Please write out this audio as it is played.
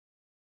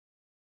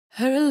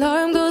Her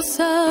alarm goes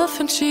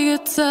off and she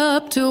gets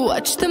up to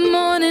watch the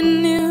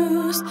morning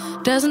news.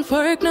 Doesn't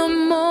work no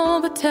more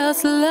but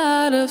tells a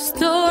lot of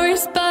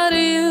stories about her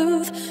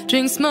youth.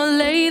 Drinks more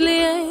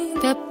lately,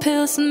 ain't got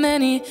pills in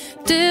many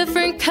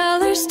different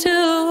colors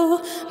too.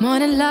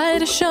 Morning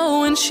light is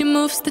showing, she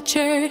moves the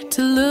chair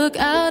to look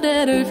out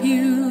at her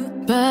view.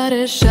 But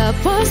her shop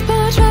was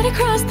built right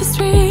across the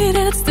street,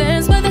 and it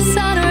stands where the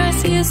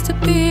sunrise used to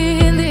be.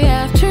 In the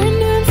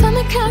afternoons on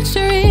the couch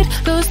to read,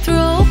 goes through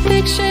old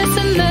pictures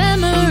and memories.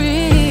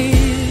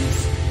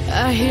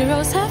 Our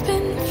heroes have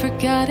been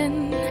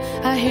forgotten,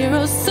 our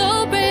heroes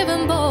so brave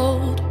and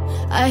bold.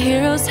 Our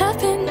heroes have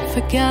been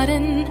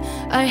forgotten,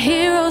 our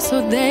heroes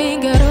so they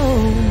got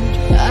old.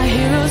 Our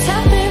heroes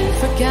have been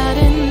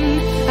forgotten,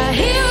 our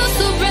heroes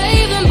so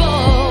brave and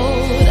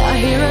bold. Our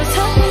heroes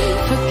have been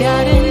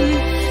forgotten,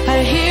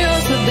 our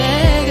heroes so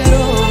they got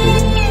old.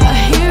 Our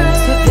heroes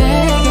so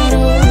they got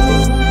old.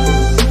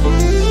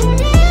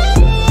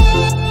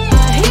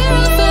 Our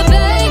heroes so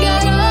they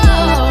got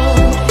old.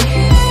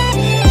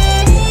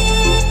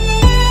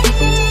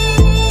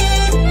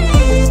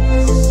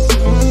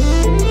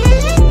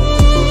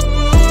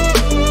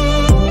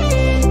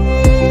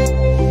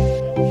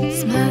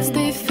 Smiles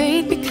they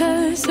fade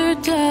because her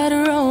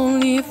daughter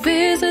only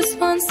visits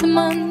once a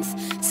month.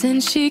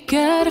 Since she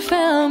got a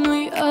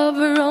family of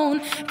her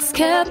own, it's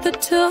kept the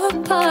two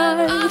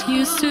apart.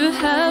 Used to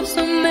have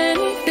so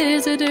many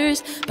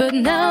visitors, but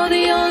now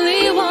the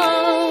only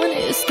one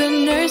is the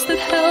nurse that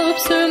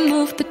helps her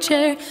move the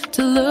chair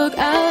to look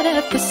out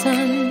at the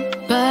sun.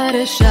 But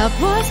her shop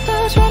was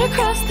built right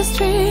across the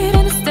street,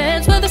 and it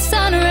stands where the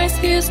sunrise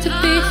used to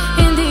be.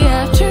 In the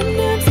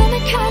afternoons on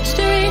the couch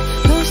to read,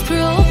 goes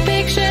through old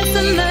pictures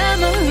and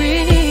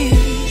memories.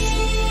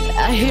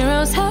 Our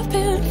heroes have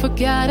been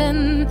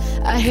forgotten,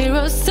 our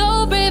heroes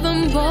so brave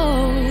and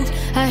bold.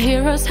 Our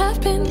heroes have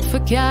been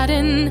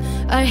forgotten,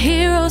 our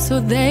heroes so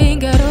they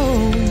got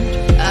old.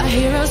 Our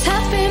heroes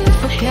have been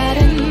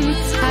forgotten,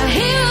 our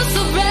heroes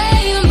so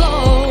brave and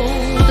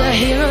bold. Our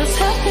heroes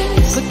have been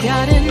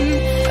forgotten,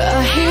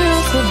 our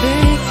heroes so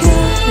they got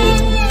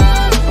old.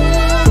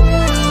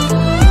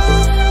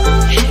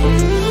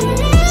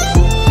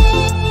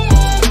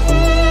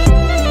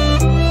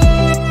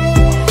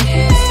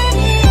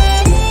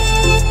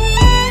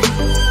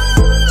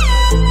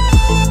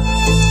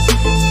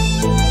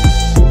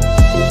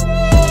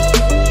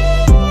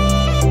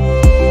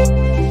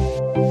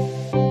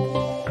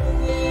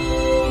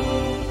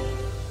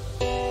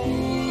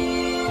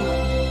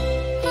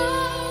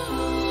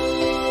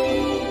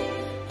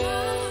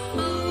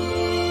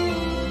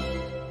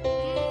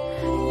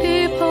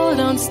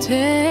 Don't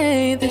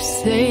stay the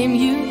same,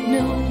 you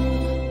know.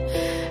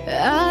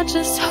 I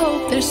just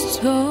hope their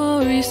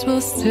stories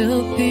will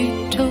still be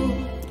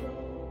told.